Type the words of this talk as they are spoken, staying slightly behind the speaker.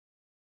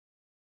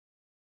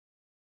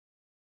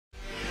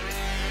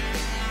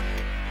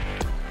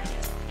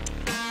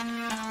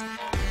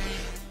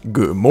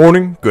Good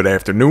morning, good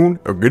afternoon,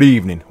 or good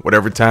evening,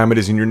 whatever time it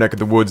is in your neck of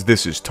the woods.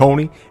 This is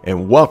Tony,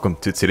 and welcome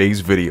to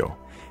today's video.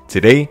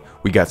 Today,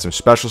 we got some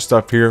special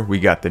stuff here. We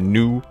got the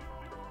new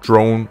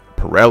drone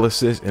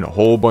paralysis and a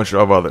whole bunch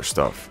of other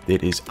stuff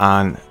that is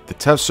on the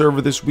test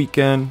server this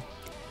weekend.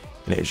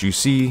 And as you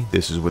see,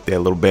 this is what that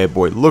little bad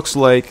boy looks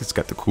like. It's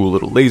got the cool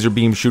little laser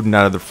beam shooting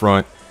out of the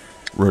front.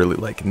 Really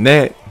liking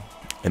that.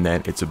 And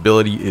then its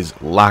ability is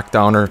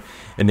Lockdowner.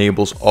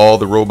 Enables all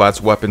the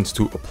robot's weapons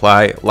to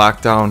apply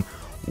lockdown.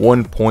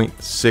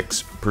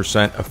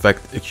 1.6%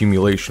 effect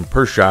accumulation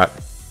per shot.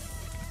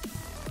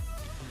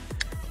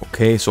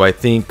 Okay, so I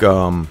think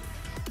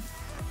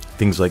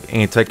things like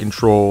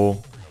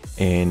anti-control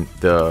and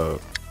the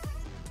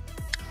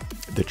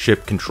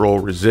chip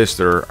control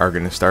resistor are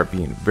going to start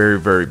being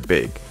very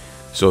big.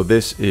 So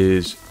this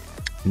is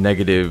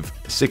negative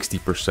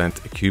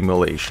 60%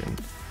 accumulation.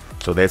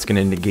 So that's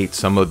going to negate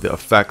some of the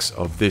effects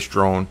of this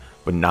drone,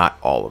 but not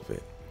all of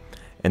it.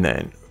 And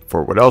then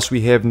for what else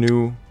we have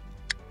new,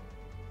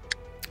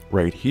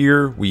 right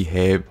here we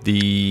have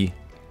the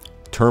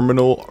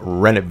terminal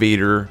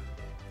renovator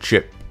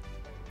chip.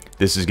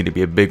 This is going to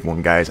be a big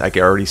one, guys. I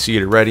can already see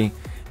it already.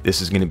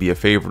 This is going to be a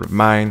favorite of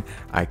mine.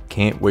 I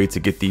can't wait to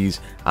get these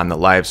on the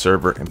live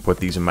server and put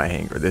these in my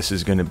hangar. This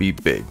is going to be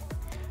big.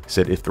 It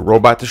said if the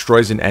robot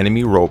destroys an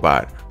enemy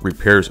robot,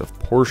 repairs a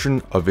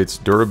portion of its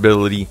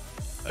durability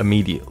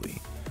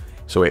immediately.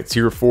 So at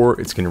tier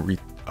 4, it's going to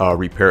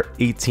repair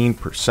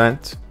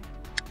 18%.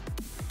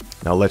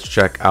 Now let's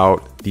check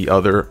out the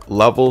other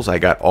levels. I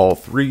got all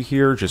 3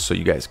 here just so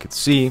you guys could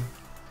see.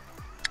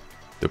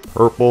 The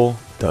purple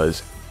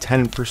does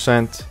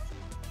 10%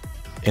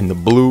 and the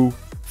blue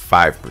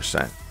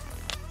 5%.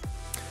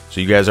 So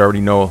you guys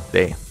already know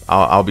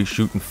I'll be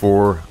shooting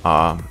for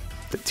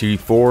the tier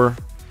 4.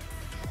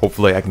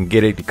 Hopefully I can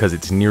get it because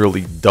it's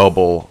nearly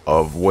double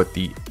of what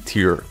the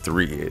tier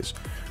 3 is.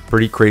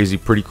 Pretty crazy,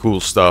 pretty cool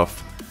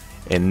stuff.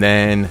 And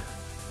then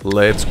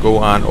let's go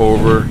on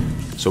over.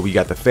 So we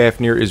got the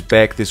Fafnir is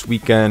back this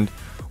weekend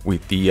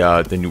with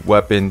the new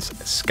weapons,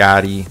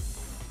 Scotty.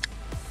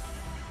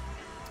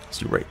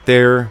 See right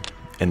there.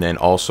 And then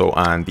also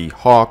on the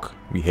Hawk,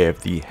 we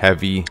have the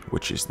Heavy,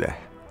 which is the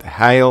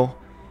Hail,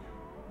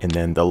 and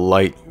then the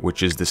Light,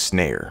 which is the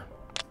Snare.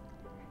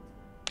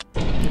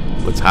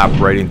 Let's hop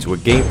right into a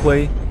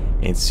gameplay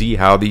and see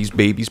how these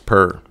babies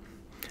purr.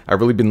 I've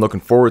really been looking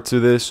forward to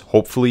this.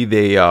 Hopefully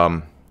they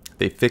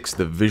fix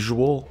the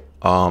visual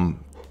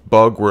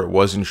bug where it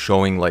wasn't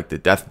showing like the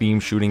death beam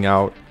shooting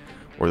out,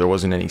 or there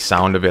wasn't any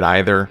sound of it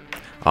either.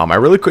 I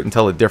really couldn't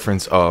tell the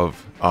difference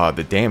of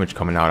the damage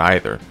coming out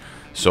either.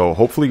 So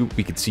hopefully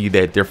we could see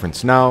that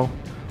difference now.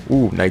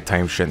 Ooh,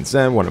 Nighttime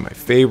Shenzhen, one of my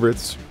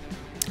favorites.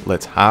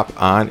 Let's hop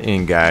on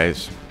in,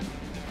 guys.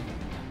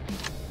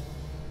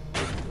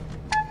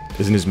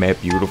 Isn't this map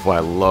beautiful? I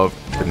love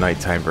the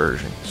nighttime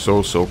version.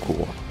 So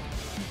cool.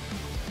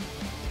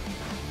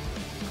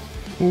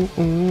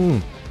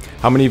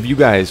 How many of you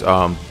guys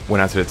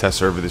went out to the test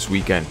server this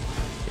weekend?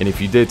 And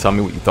if you did, tell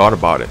me what you thought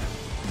about it.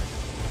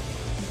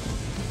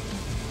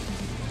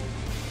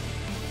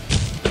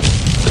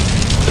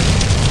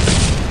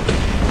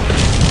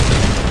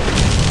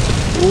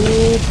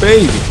 Ooh,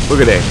 baby.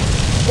 Look at that.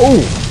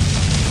 Oh!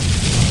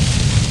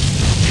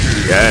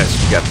 Yes,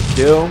 we got the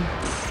kill.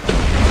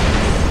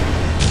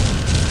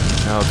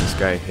 Now this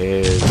guy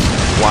has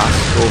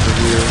Wasp over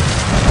here.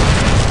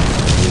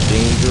 Be a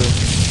danger.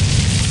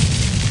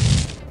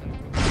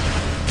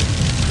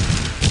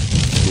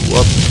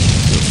 Up to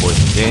avoid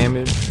the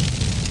damage.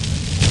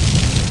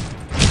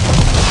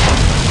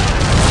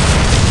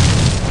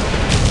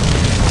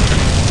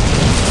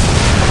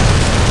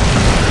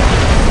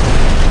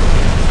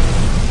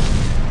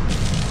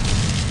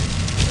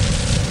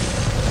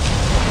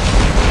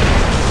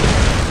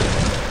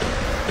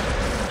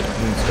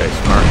 This guy's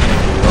smart.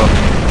 Pull up.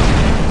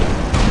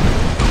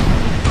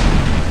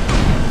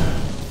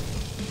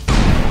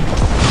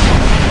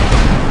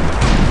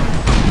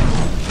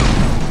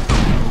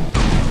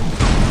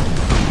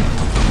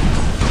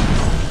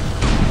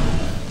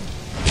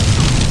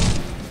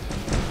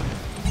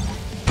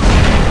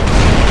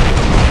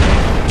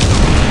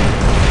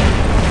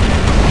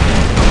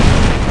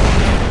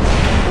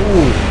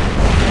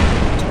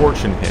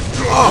 Torching him.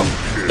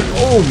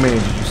 Oh man,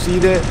 did you see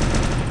that?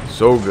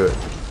 So good.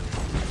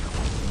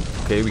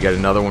 Okay, we got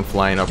another one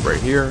flying up right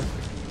here.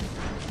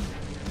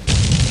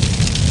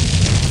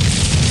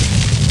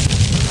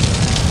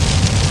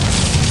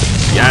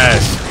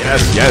 Yes.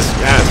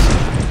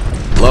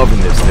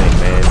 Loving this thing,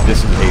 man.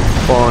 This is a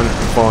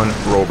fun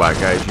robot,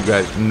 guys. You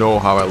guys know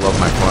how I love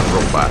my fun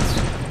robots.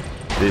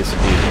 This is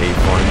a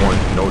fun one,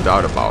 no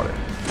doubt about it.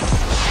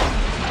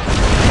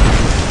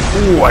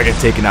 Ooh, I get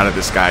taken out of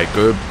the sky.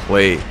 Good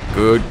play.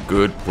 Good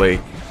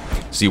play.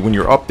 See, when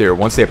you're up there,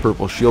 once that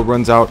purple shield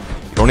runs out,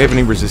 you don't have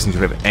any resistance,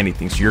 you don't have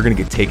anything, so you're going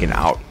to get taken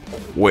out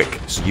quick.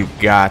 So you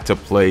got to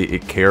play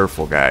it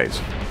careful, guys.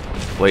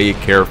 Play it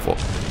careful.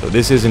 So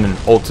this isn't an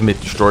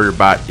ultimate destroyer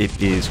bot.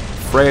 It is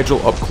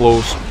fragile up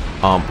close.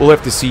 We'll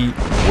have to see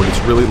what it's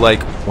really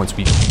like once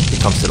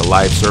it comes to the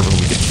live server and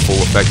we get the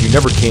full effect. You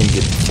never can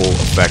get the full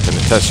effect in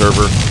the test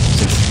server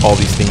since all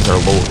these things are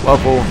lower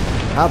level.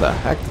 How the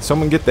heck did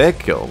someone get that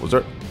kill? Was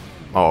there...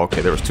 Oh,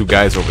 okay, there was 2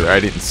 guys over there. I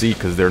didn't see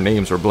because their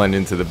names were blended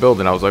into the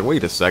building. I was like,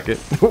 wait a second.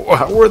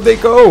 Where'd they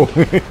go?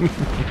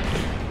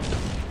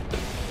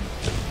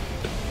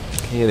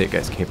 Okay, that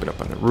guy's camping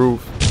up on the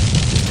roof.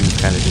 This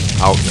dude's kind of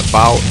just out and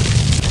about.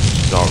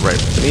 Which is alright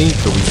with me.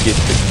 So we get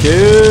the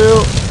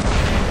kill.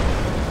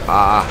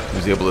 Ah, he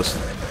was able to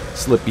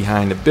slip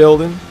behind the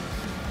building.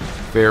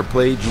 Fair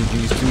play.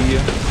 GG's to you.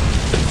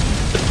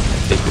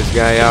 Take this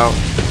guy out.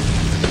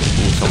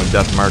 Ooh, someone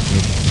death marked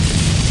me.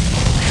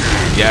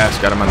 Yes,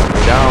 got him on the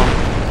way down.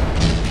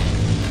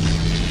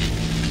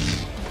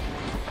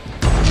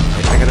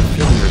 I got a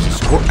feeling there's a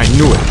scorpion. I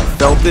knew it. I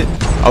felt it.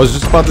 I was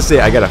just about to say,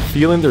 I got a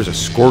feeling there's a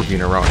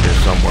scorpion around here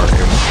somewhere.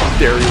 And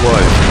there he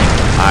was.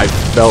 I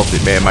felt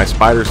it, man. My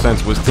spider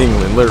sense was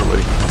tingling,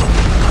 literally.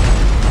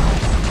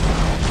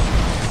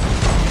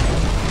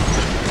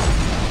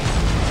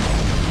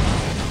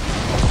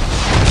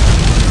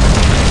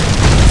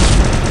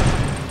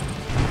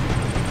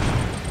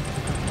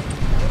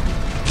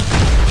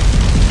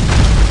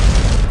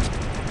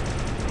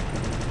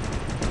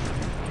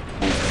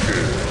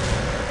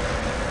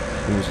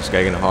 Who's this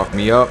guy gonna hawk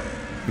me up?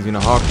 He's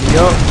gonna hawk me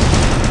up.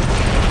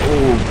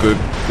 Oh,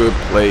 good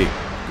play.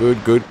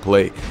 Good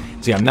play.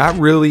 See, I'm not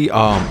really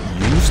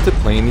used to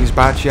playing these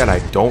bots yet. I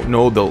don't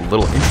know the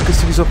little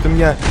intricacies of them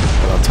yet.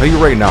 But I'll tell you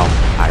right now,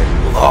 I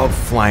love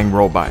flying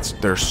robots.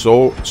 They're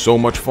so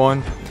much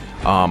fun.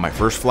 My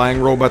first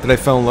flying robot that I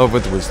fell in love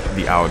with was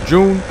the Owl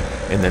June,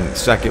 and then the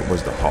second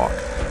was the Hawk.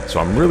 So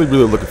I'm really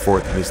looking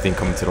forward to this thing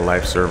coming to the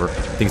live server. I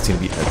think it's gonna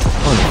be a ton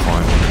of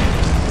fun.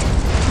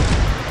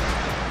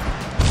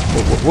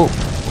 Whoa.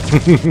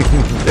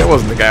 That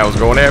wasn't the guy I was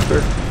going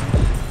after.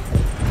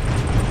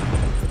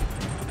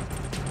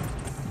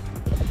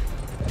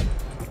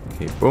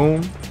 Okay,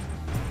 boom.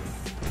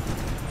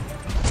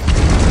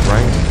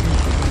 Right.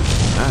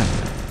 Nice.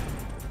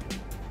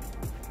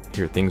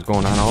 Hear things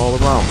going on all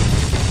around me.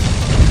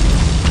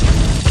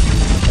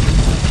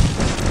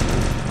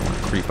 Don't want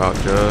to creep out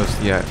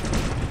just yet.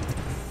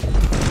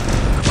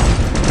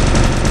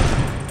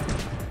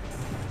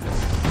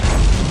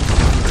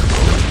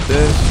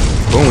 This.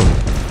 Boom.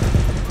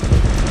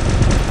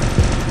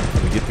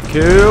 We get the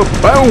kill.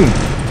 Boom.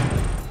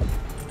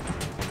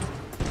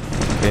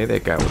 Okay,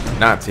 that guy was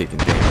not taking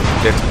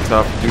damage. That's a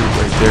tough dude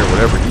right there,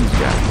 whatever he's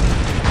got.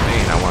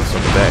 Man, I want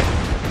some of that.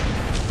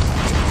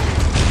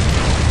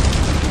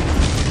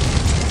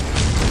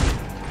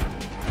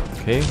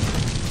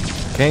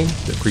 Okay,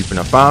 they're creeping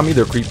up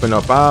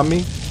on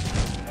me.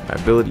 My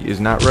ability is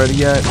not ready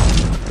yet.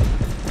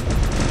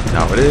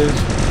 Now it is.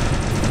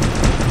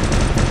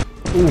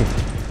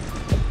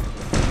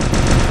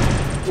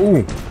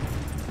 Ooh.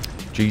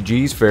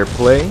 GG's, fair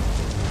play.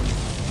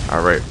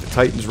 Alright, the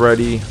Titan's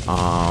ready.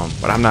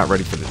 But I'm not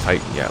ready for the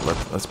Titan yet.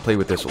 Let's play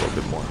with this a little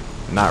bit more.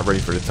 I'm not ready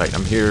for the Titan.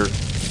 I'm here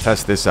to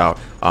test this out.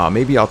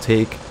 Maybe I'll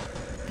take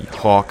the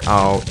Hawk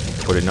out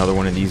and put another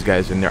one of these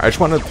guys in there. I just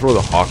wanted to throw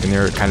the Hawk in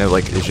there. It kind of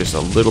like it's just a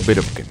little bit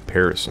of a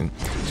comparison.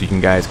 So you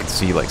guys can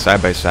see like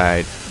side by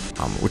side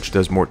which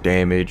does more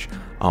damage.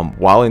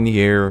 While in the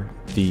air,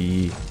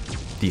 the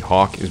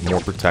Hawk is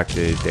more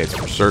protected, that's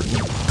for certain.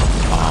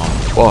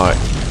 But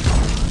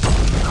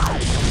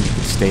you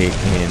can stay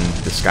in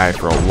the sky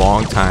for a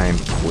long time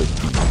with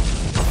the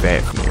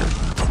Fafnir.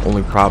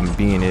 Only problem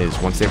being is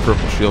once that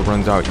purple shield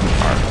runs out, you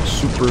are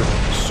super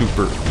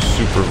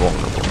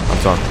vulnerable. I'm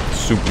talking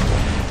super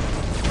vulnerable.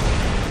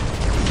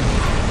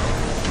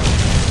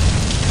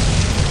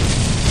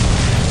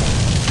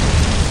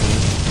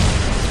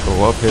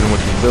 Go up, hit him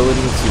with the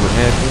ability, and see what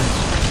happens.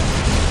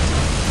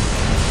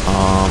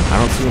 I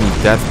don't see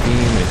any death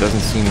beam. It doesn't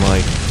seem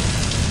like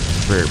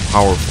it's very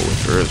powerful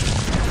if there is one.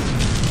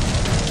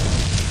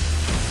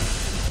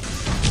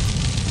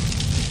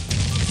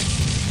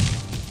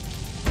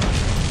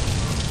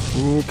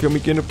 Ooh, can we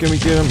get him? Can we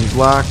get him? He's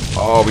locked.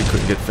 Oh, we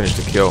couldn't finish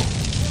the kill.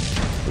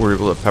 We were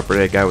able to pepper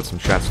that guy with some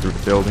shots through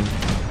the building.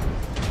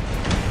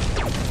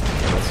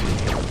 Let's see.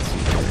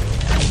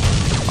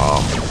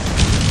 Oh.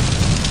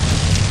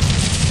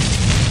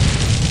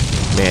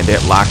 Man,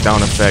 that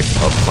lockdown effect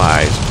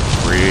applies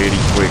pretty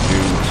quick,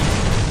 dudes.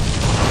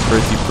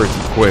 Pretty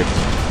quick.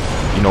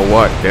 You know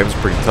what? That was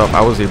pretty tough.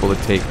 I was able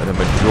to take the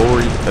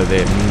majority of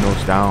that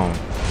Minos down.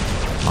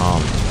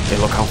 And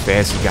look how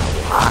fast he got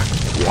locked.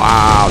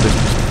 Wow, this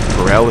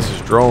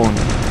paralysis drone.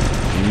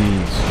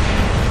 Jeez.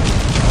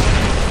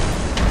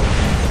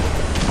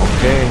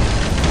 Okay.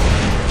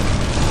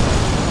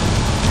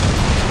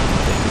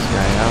 Take this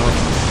guy out.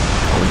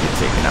 Oh, we get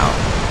taken out.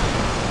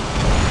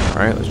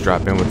 Alright, let's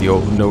drop in with the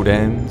old node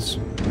ends.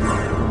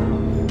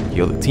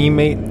 Heal the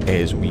teammate,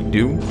 as we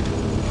do.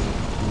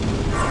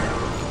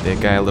 That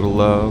guy a little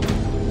love.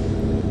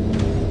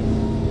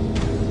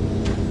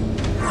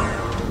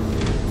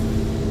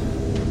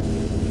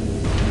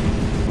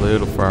 A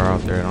little far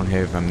out there.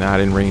 I'm not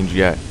in range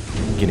yet.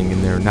 Getting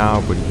in there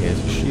now, but he has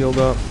a shield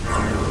up.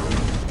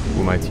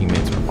 Ooh, my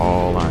teammates are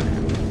all on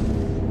him.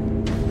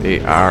 They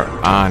are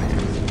on him.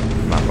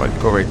 Come on, bud.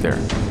 Go right there.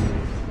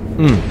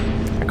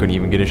 I couldn't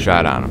even get a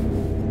shot on him.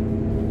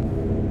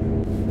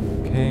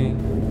 Okay.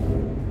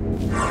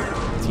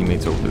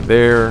 Teammates over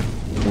there.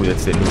 Ooh,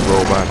 that's that new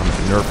robot. I'm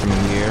gonna nerf him in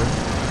the air.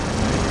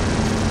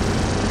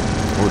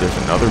 Oh, there's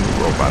another new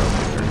robot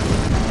over there.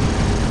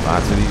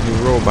 Lots of these new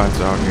robots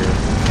out here.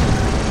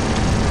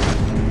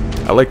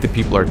 I like that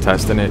people are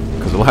testing it,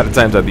 because a lot of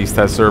times on these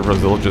test servers,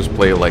 they'll just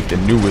play like the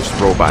newest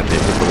robot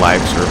that hit the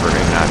live server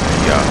and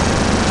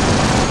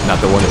not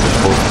the one that was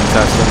supposed to be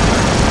testing.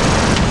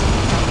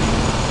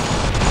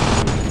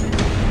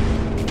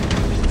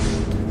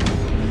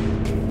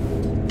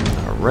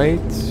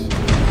 Alright.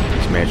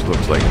 This match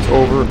looks like it's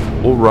over.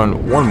 We'll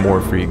run one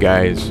more for you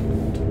guys.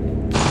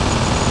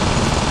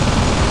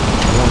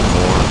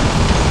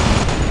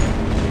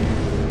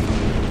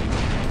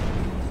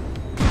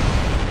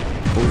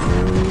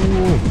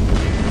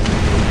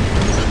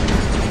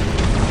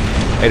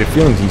 I had a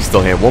feeling he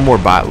still had one more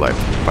bot left,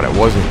 but I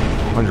wasn't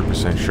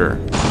 100% sure.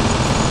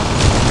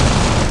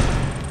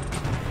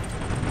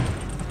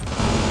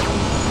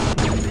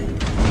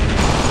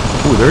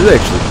 Ooh, there's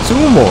actually two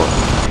more.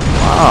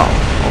 Wow,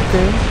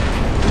 okay.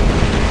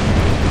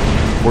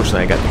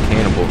 Unfortunately, I got the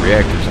cannibal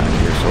reactors on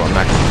here, so I'm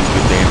not going to do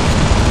good damage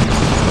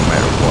no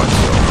matter what.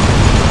 So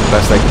the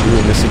best I can do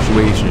in this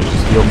situation is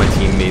just heal my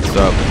teammates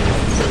up.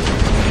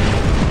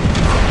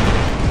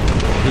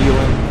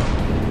 Healing.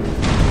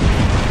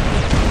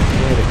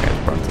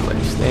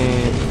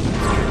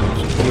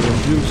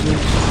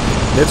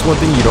 That's one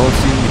thing you don't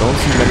see. You don't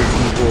see many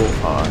people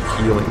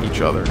healing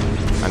each other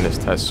on this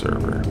test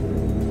server.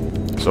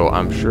 So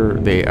I'm sure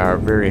they are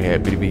very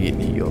happy to be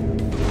getting healed.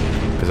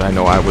 Because I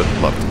know I would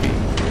love to be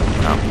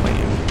when I'm playing.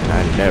 And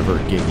I never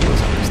get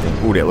heals on this thing.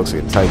 Ooh, that looks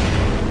like a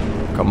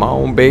Titan. Come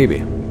on, baby.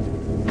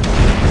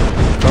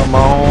 Come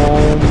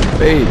on,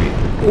 baby.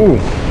 Ooh.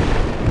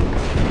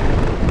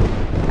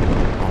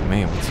 Oh,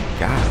 man, what's he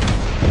got?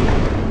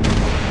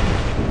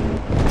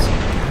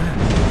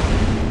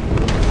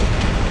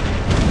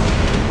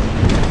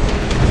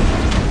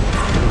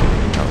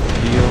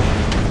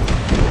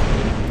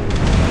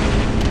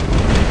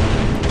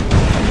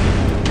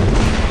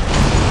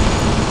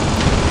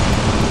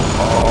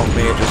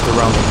 Just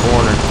around the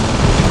corner.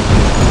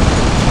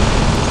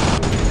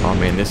 Oh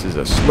man, this is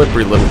a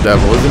slippery little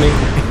devil, isn't he?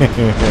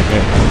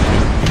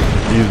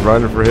 He's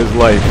running for his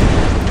life.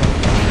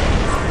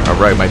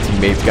 Alright, my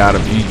teammates got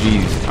him.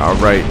 GG's.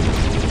 Alright.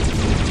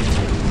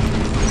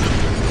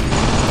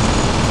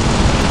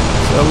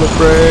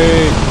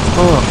 Celebrate!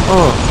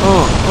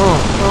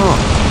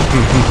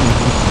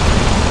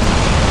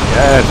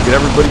 Yes, get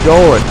everybody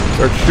going.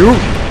 Start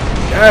shooting.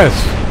 Yes!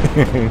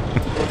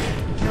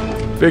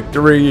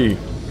 Victory!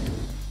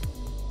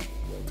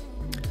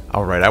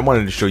 Alright, I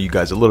wanted to show you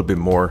guys a little bit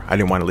more. I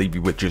didn't want to leave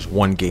you with just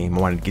one game.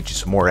 I wanted to get you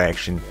some more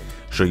action,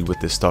 show you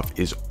what this stuff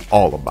is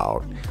all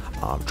about.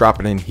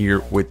 Dropping in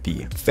here with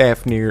the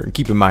Fafnir. And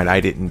keep in mind, I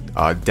didn't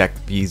deck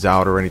these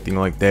out or anything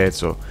like that,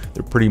 so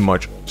they're pretty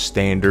much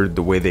standard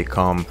the way they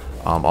come.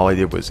 All I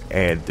did was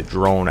add the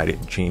drone. I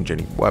didn't change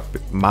any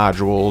weapon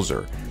modules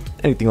or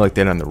anything like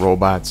that on the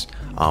robots.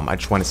 I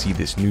just want to see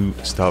this new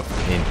stuff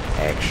in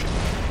action.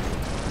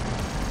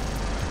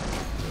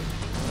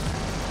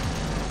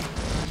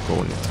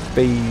 Going into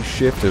phase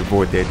shift to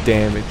avoid that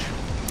damage.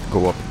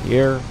 Go up in the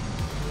air.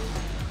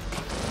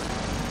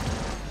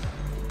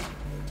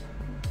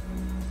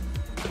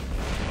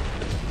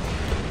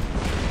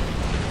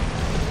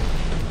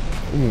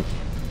 Ooh.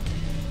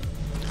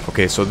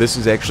 Okay, so this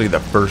is actually the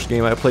first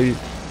game I played,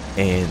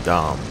 and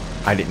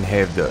I didn't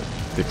have the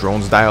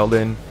drones dialed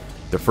in.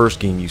 The first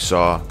game you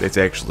saw, that's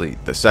actually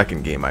the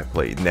second game I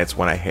played, and that's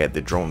when I had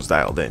the drones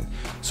dialed in.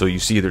 So you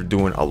see they're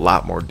doing a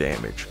lot more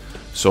damage.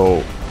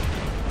 So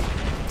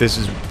this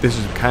is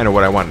kind of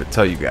what I wanted to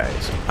tell you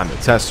guys. On the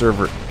test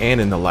server and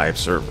in the live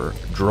server,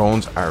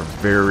 drones are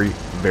very,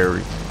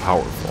 very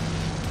powerful.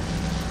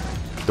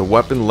 The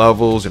weapon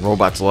levels and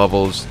robots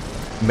levels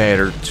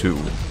matter too,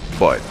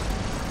 but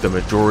the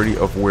majority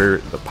of where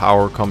the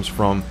power comes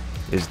from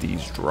is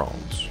these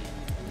drones.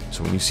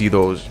 So when you see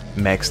those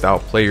maxed out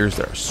players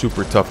that are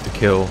super tough to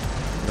kill,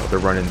 you know, they're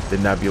running the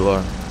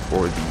Nebula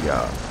or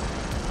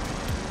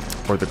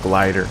the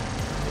glider,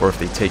 or if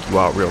they take you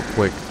out real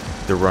quick,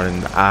 they're running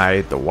the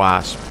Eye, the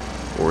Wasp,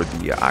 or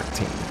the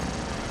Octane.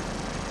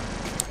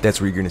 That's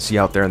what you're going to see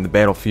out there in the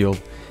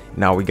battlefield.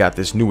 Now we got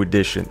this new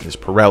addition, this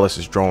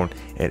paralysis drone,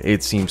 and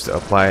it seems to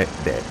apply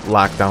that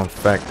lockdown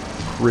effect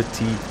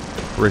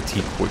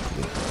pretty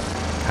quickly.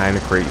 Kind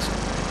of crazy.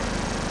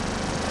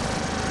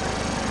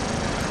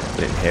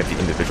 Didn't have the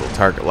individual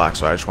target lock,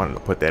 so I just wanted to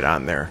put that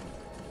on there.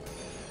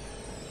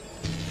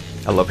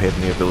 I love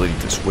having the ability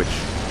to switch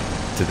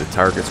to the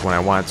targets when I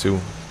want to.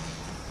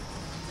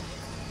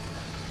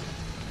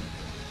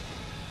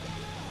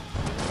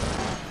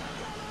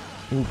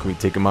 Ooh, can we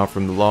take him out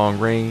from the long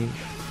range?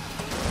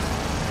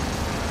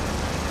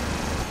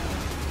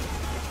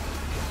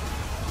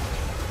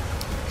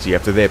 See,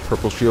 after that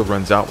purple shield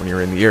runs out when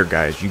you're in the air,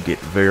 guys, you get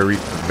very,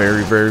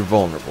 very, very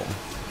vulnerable.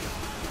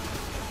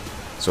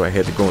 So I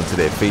had to go into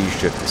that phase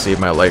shift to save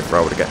my life, or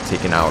I would have got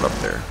taken out up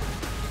there.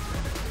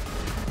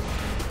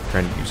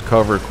 Trying to use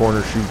cover,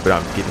 corner shoot, but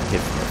I'm getting hit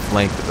from the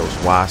flank with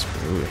those wasps.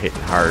 Ooh, hitting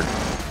hard.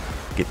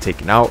 Get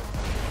taken out.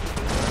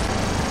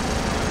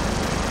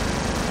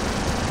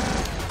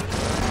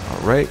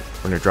 Alright,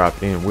 we're going to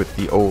drop in with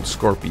the old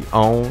Scorpion.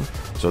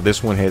 So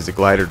this one has the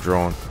glider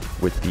drone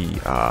with the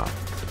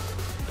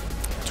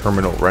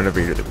terminal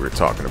renovator that we were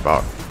talking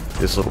about.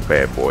 This little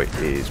bad boy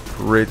is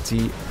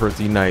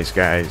pretty nice,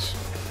 guys.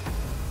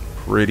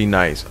 Pretty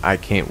nice. I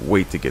can't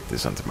wait to get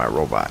this onto my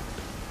robot.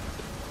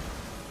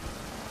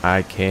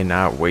 I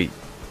cannot wait.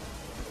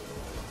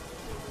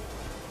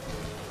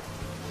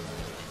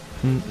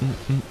 Alright,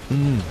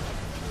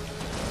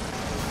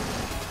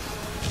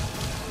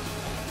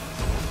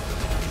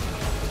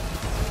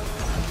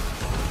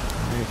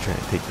 trying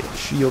to take that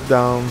shield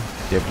down.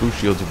 That blue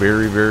shield's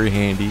very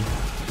handy.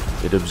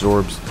 It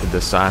absorbs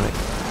the sonic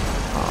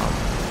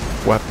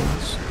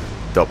weapons.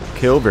 Double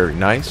kill, very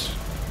nice.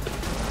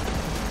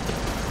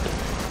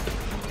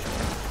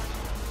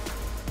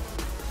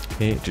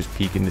 Okay, just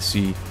peeking to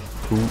see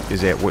who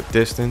is at what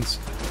distance.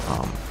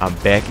 I'm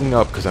backing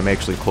up because I'm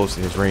actually close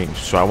to his range,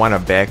 so I want to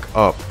back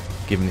up,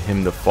 giving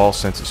him the false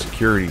sense of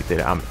security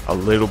that I'm a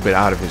little bit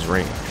out of his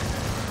range.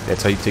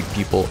 That's how you take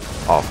people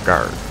off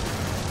guard.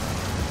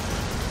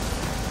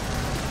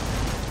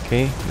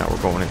 Okay, now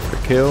we're going in for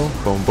the kill.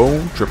 Boom,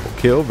 boom, triple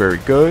kill, very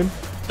good.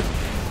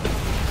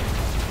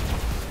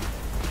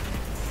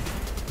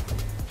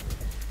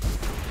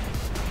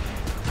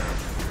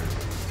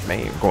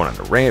 Man, we're going on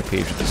the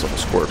rampage with this little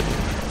Scorpion.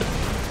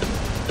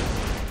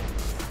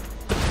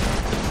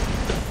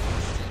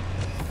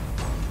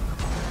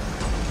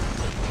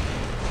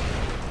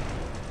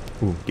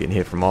 Ooh, getting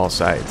hit from all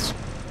sides.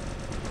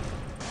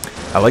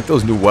 I like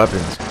those new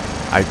weapons.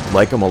 I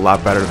like them a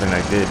lot better than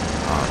I did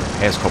the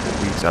past couple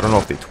of weeks. I don't know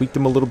if they tweaked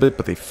them a little bit,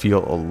 but they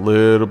feel a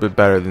little bit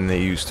better than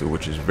they used to,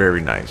 which is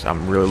very nice.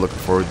 I'm really looking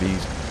forward to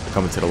these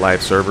coming to the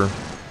live server.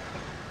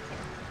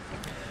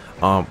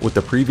 With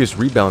the previous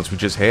rebalance we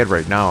just had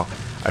right now,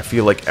 I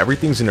feel like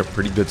everything's in a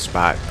pretty good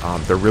spot.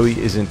 There really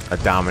isn't a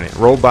dominant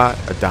robot,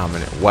 a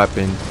dominant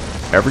weapon.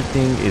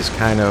 Everything is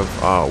kind of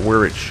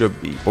where it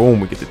should be. Boom,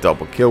 we get the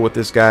double kill with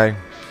this guy.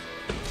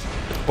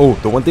 Oh,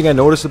 the one thing I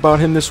noticed about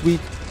him this week,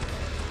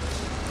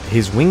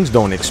 his wings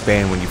don't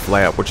expand when you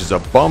fly up, which is a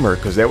bummer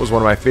because that was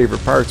one of my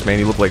favorite parts, man.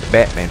 He looked like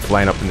Batman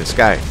flying up in the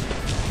sky.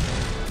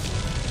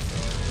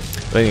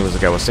 But anyways,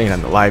 like I was saying,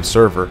 on the live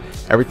server,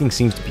 everything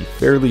seems to be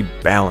fairly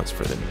balanced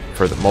for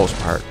the most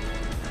part.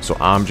 So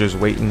I'm just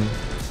waiting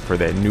for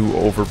that new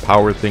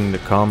overpowered thing to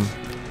come,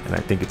 and I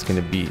think it's going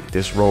to be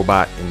this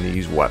robot and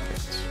these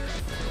weapons.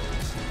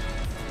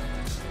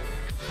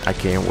 I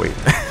can't wait.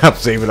 I'm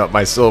saving up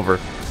my silver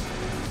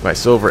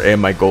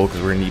and my gold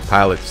because we're going to need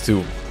pilots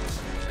too.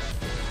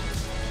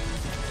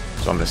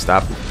 So I'm going to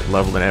stop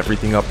leveling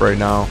everything up right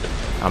now.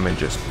 I'm in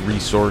just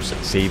resource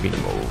saving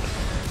mode.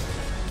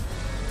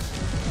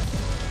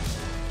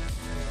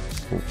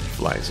 Ooh,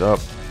 flies up.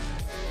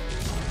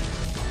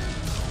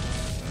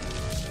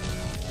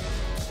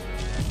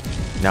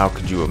 Now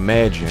could you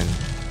imagine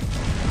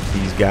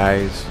these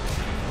guys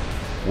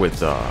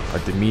with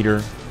a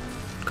Demeter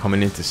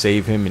coming in to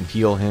save him and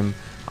heal him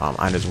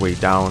on his way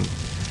down?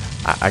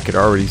 I could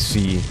already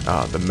see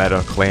the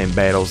meta clan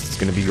battles that's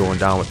going to be going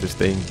down with this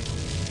thing.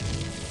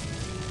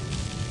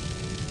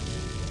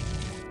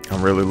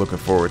 I'm really looking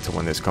forward to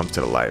when this comes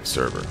to the live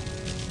server.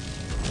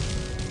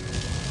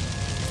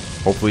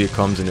 Hopefully it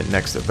comes in the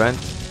next event,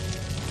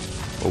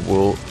 but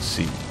we'll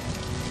see.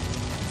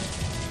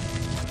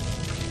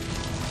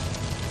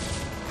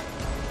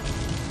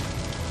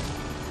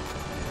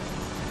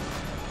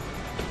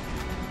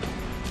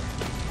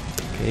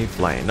 Okay,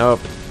 flying up.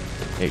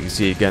 Yeah, you can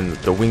see again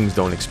the wings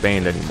don't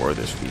expand anymore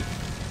this week.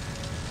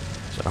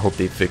 So I hope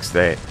they fix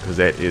that, because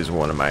that is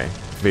one of my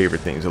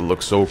favorite things. It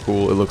looks so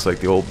cool. It looks like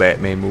the old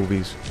Batman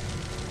movies.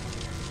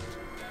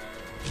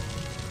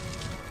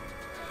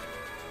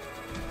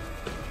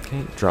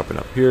 Okay, dropping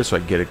up here so I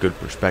get a good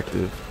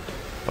perspective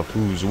of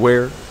who's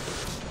where.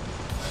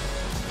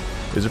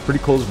 It's a pretty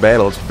close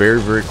battle. It's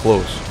very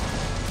close.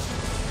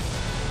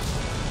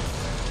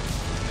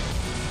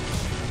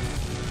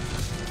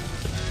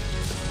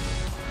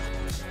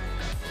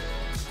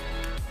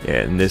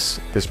 Yeah, and this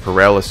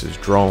paralysis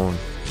drone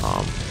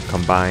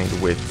combined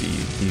with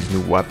these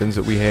new weapons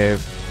that we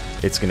have,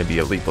 it's going to be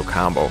a lethal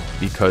combo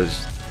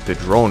because the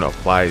drone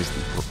applies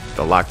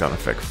the lockdown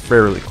effect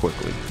fairly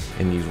quickly,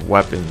 and these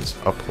weapons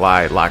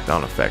apply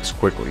lockdown effects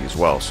quickly as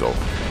well. So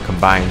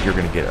combined, you're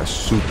going to get a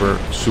super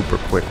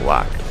quick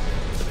lock.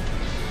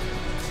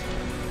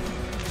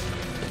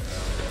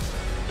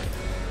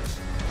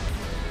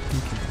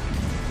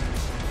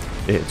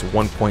 It's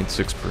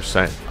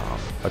 1.6%.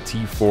 A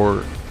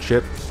T4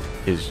 chip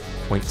is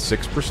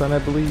 0.6%, I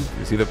believe.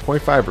 It's either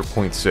 0.5 or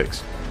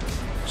 0.6.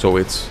 So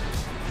it's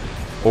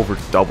over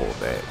double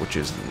that, which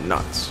is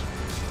nuts.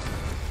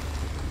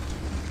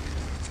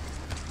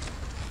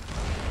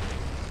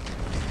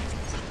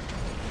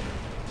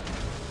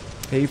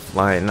 Hey,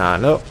 flying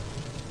on up.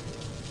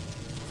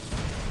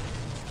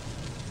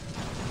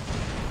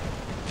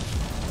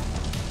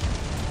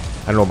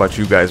 I don't know about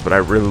you guys, but I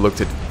really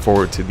looked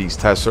forward to these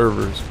test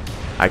servers.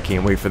 I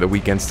can't wait for the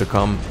weekends to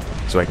come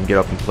so I can get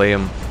up and play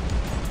them.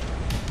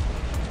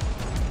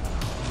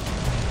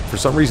 For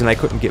some reason, I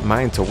couldn't get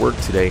mine to work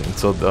today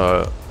until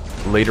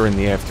later in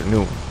the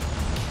afternoon.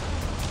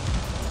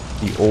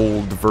 The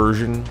old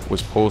version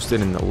was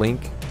posted in the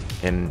link,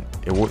 and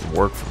it wouldn't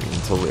work for me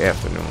until the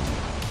afternoon.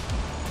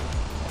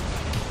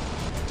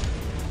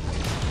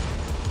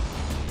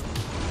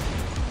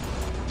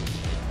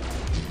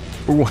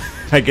 Ooh,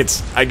 I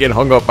get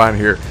hung up on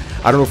here.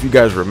 I don't know if you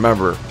guys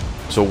remember.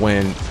 So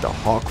when the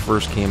Hawk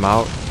first came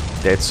out,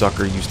 that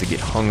sucker used to get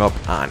hung up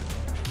on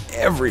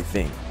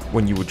everything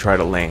when you would try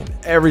to land.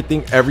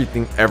 Everything.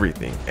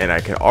 And I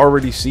can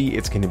already see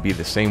it's going to be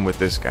the same with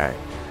this guy.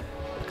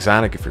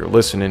 Exonic, if you're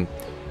listening,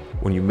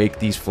 when you make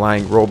these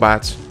flying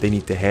robots, they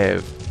need to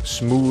have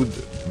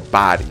smooth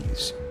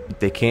bodies.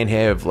 They can't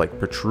have like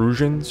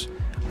protrusions.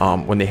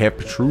 When they have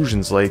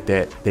protrusions like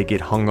that, they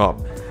get hung up.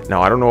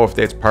 Now, I don't know if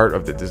that's part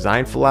of the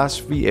design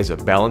philosophy as a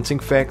balancing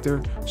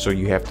factor, so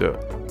you have to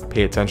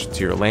pay attention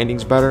to your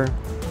landings better,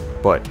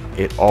 but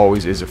it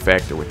always is a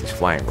factor with these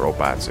flying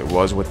robots. It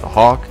was with the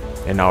Hawk,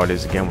 and now it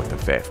is again with the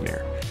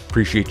Fafnir.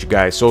 Appreciate you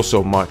guys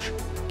so much.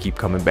 Keep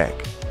coming back.